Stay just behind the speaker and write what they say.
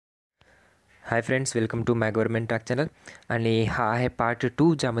Hi friends, welcome to Mygovtrack channel. आणि हा आहे पार्ट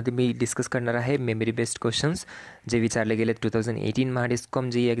 2 ज्यामध्ये मी डिस्कस करणार आहे मेमरी बेस्ड क्वेश्चन्स जे विचारले गेले 2018 महाडिस्कॉम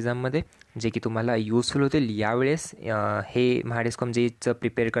JE एक्झाममध्ये, जे की तुम्हाला यूजफुल होतील यावेळेस हे महाडिस्कॉम JEचं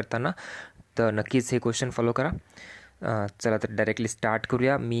प्रिपेअर करताना. तर नक्कीच हे क्वेश्चन फॉलो करा. चला तर डायरेक्टली स्टार्ट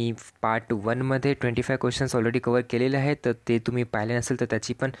करूया. मी पार्ट 1मध्ये 25 क्वेश्चन्स ऑलरेडी कवर केलेले आहेत, तर ते तुम्ही पाहिले नसेल तर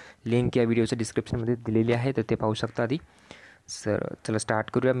त्याची पण लिंक या व्हिडिओच्या डिस्क्रिप्शनमध्ये दिलेली आहे, तर ते पाहू शकता आधी. सर चला स्टार्ट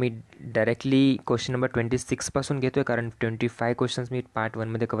करूया. मी डायरेक्टली क्वेश्चन नंबर 26पासून घेतो आहे, कारण 25 क्वेश्चन्स मी पार्ट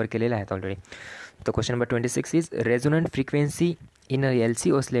 1मध्ये कवर केलेले आहेत ऑलरेडी. तर question number 26 is resonant frequency in a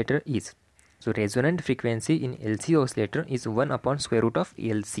LC oscillator is. So resonant frequency in LC oscillator is 1/√of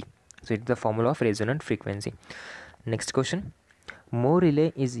LC. So it's the formula of resonant frequency. Next question. More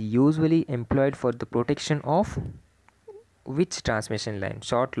relay is usually employed for the protection of which transmission line?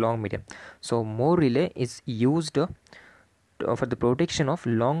 Short, long, medium. So more relay is used for the protection of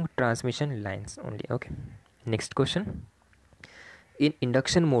long transmission lines only. Okay. Next question. In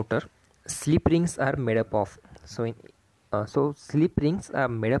induction motor, slip rings are made up of. So slip rings are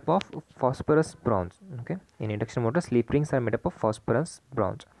made up of phosphorus bronze. Okay. In induction motor, slip rings are made up of phosphorus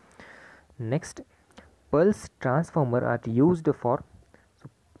bronze. Next, pulse transformer are used for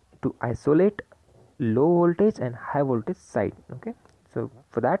to isolate low voltage and high voltage side. Okay, so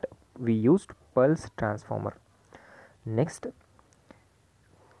for that we used pulse transformer. Next,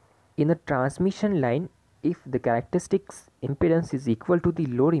 in a transmission line, if the characteristics impedance is equal to the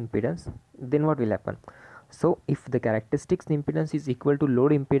load impedance, then what will happen? So if the characteristics impedance is equal to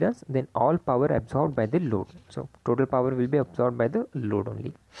load impedance, then all power absorbed by the load, so total power will be absorbed by the load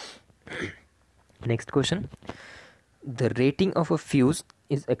only. Next question. The rating of a fuse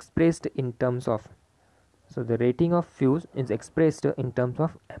is expressed in terms of. So the rating of fuse is expressed in terms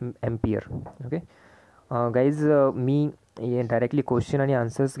of ampere. Okay guys, me directly question आणि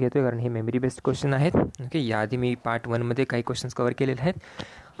answers घेतो आहे, कारण हे memory based question आहेत. Okay, याआधी मी part 1मध्ये काही questions cover केलेले आहेत.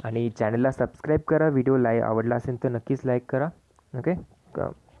 आणि चॅनलला सबस्क्राईब करा. व्हिडिओ आवडला असेल तर नक्कीच लाईक करा. ओके,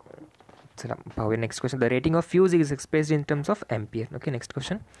 चला पाहूया next question. The rating of fuse is expressed in terms of ampere. Okay, next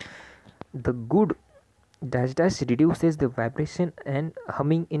question. The good dash dash reduces the vibration and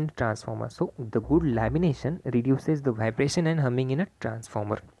humming in transformer. So the good lamination reduces the vibration and humming in a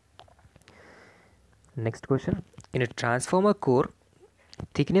transformer. Next question. In a transformer core,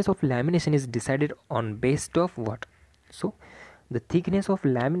 thickness of lamination is decided on based of what? So the thickness of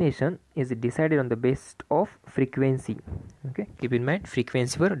lamination is decided on the basis of frequency. Okay, keep in mind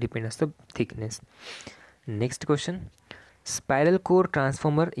frequency पर depends the thickness. Next question. Spiral core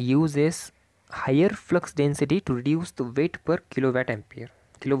transformer uses higher flux density to reduce the weight per kilovolt ampere.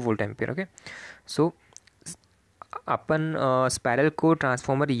 Okay, so upon spiral core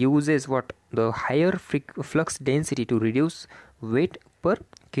transformer uses what? The higher flux density to reduce weight per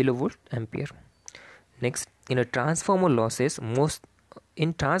kilovolt ampere. Next, in a transformer losses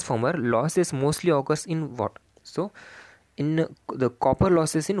mostly occurs in what? So in the copper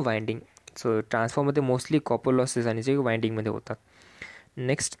losses in winding. So ट्रान्सफॉर्ममध्ये mostly copper losses आणि जे वाइंडिंगमध्ये होतात.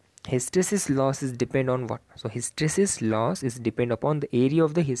 Next, hysteresis loss is depend on what? So hysteresis loss is depend upon the area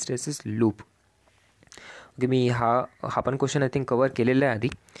of the hysteresis loop. Okay, मी हा पण question I think cover केलेला आहे आधी.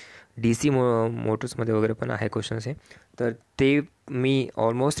 DC मोटर्समध्ये वगैरे पण आहे क्वेश्चन्स हे, तर ते मी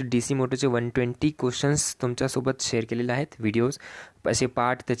ऑलमोस्ट DC मोटरचे 120 क्वेश्चन्स तुमच्यासोबत शेअर केलेले आहेत. व्हिडिओज असे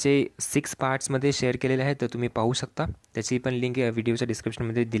पार्ट त्याचे 6 पार्ट्समध्ये शेअर केलेले आहेत, तर तुम्ही पाहू शकता. त्याची पण लिंक या व्हिडिओच्या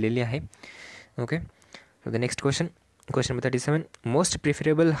डिस्क्रिप्शनमध्ये दिलेली आहे. Okay, the next question number 37. Most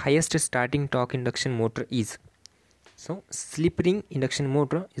preferable highest starting torque induction motor is. So slip ring induction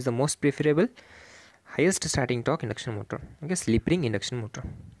motor is the most preferable highest starting torque induction motor. Okay, slip ring induction motor.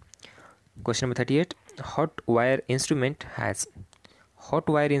 Question number 38. Hot wire instrument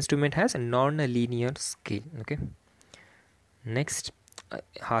has non-linear scale. Okay. Next,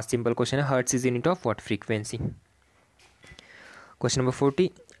 simple question. Hertz is unit of what? Frequency. Question number 40.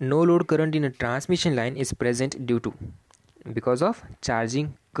 No load current in a transmission line is present because of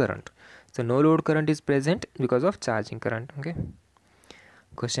charging current. So no load current is present because of charging current. Okay.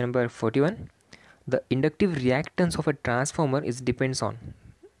 Question number 41. The inductive reactance of a transformer depends on.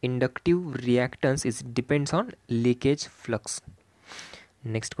 Inductive reactance depends on leakage flux.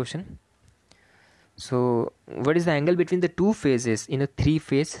 Next question. So what is the angle between the two phases in a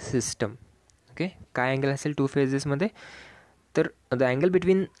 3-phase system? Okay, काय angle असेल 2 phases मध्ये? तर the angle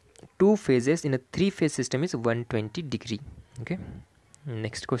between 2 phases in a 3-phase system is 120 degree. Okay.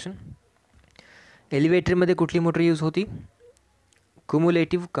 Next question. Elevator मध्ये कुठली motor use होती?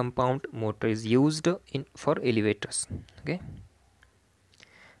 Cumulative compound motor is used for elevators. Okay.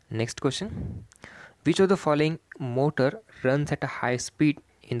 Next question. Which of the following motor runs at a high speed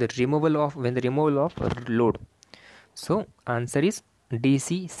in the removal of load? So answer is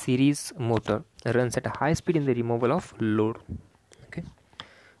DC series motor runs at a high speed in the removal of load. Okay.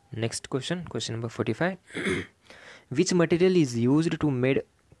 Next question number 45. Which material is used to make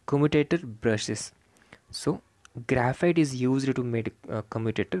commutator brushes? So graphite is used to make a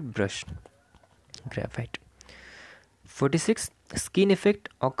commutator brush. Graphite. 46. Skin effect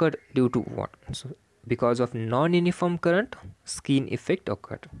occurred due to what? So because of non-uniform current, skin effect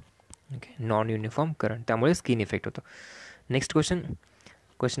occurred. Okay, non-uniform current, त्यामुळे skin effect होतो. Next question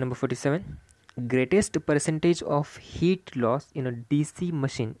number 47. Greatest percentage of heat loss in a DC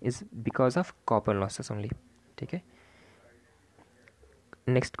machine is because of copper losses only. ठीक है.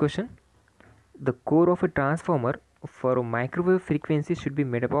 Next question. The core of a transformer for a microwave frequency should be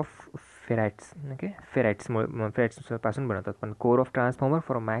made up of ferrites. Okay, ferrites पासून बनवतात, पण core of transformer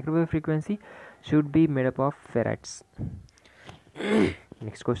for a microwave frequency should be made up of ferrites.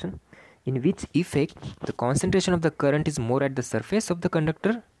 Next question. In which effect the concentration of the current is more at the surface of the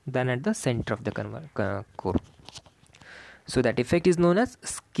conductor than at the center of the core? So that effect is known as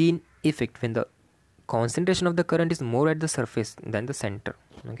skin effect, when the concentration of the current is more at the surface than the center.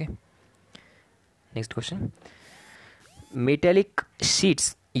 Okay. Next question. Metallic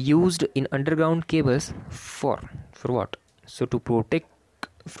sheets used in underground cables for what? So to protect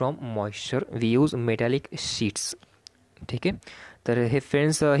from moisture we use metallic sheets. ठीक आहे. तर हे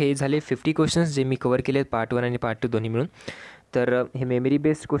friends हे झाले 50 questions जे मी cover केले part 1 आणि part 2 दोन्ही मिळून. तर हे memory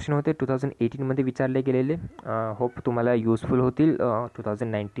based question होते 2018मध्ये विचारले गेलेले. होप तुम्हाला युजफुल होतील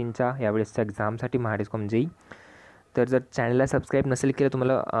 2019च्या यावेळेसच्या एक्झामसाठी महाडिस्कॉम JE. तर जर चॅनलला सबस्क्राईब नसेल केलं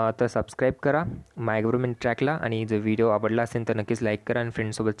तुम्हाला तर सबस्क्राईब करा माय गव्हर्नमेंट ट्रॅकला, आणि जर व्हिडिओ आवडला असेल तर नक्कीच लाईक करा आणि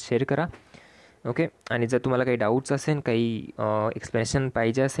फ्रेंड्ससोबत शेअर करा. ओके. आणि जर तुम्हाला काही डाऊट्स असेल, काही एक्सप्लेनेशन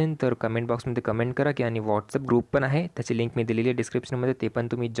पाहिजे असेल तर कमेंट बॉक्समध्ये कमेंट करा, की आणि व्हॉट्सअप ग्रुप पण आहे, त्याची लिंक मी दिलेली आहे डिस्क्रिप्शनमध्ये, ते पण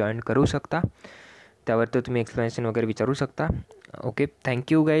तुम्ही जॉईन करू शकता. त्यावर तर तुम्ही एक्सप्लेनेशन वगैरे विचारू शकता. Okay.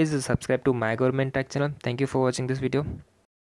 Thank you guys. Subscribe to my government track channel. Thank you for watching this video.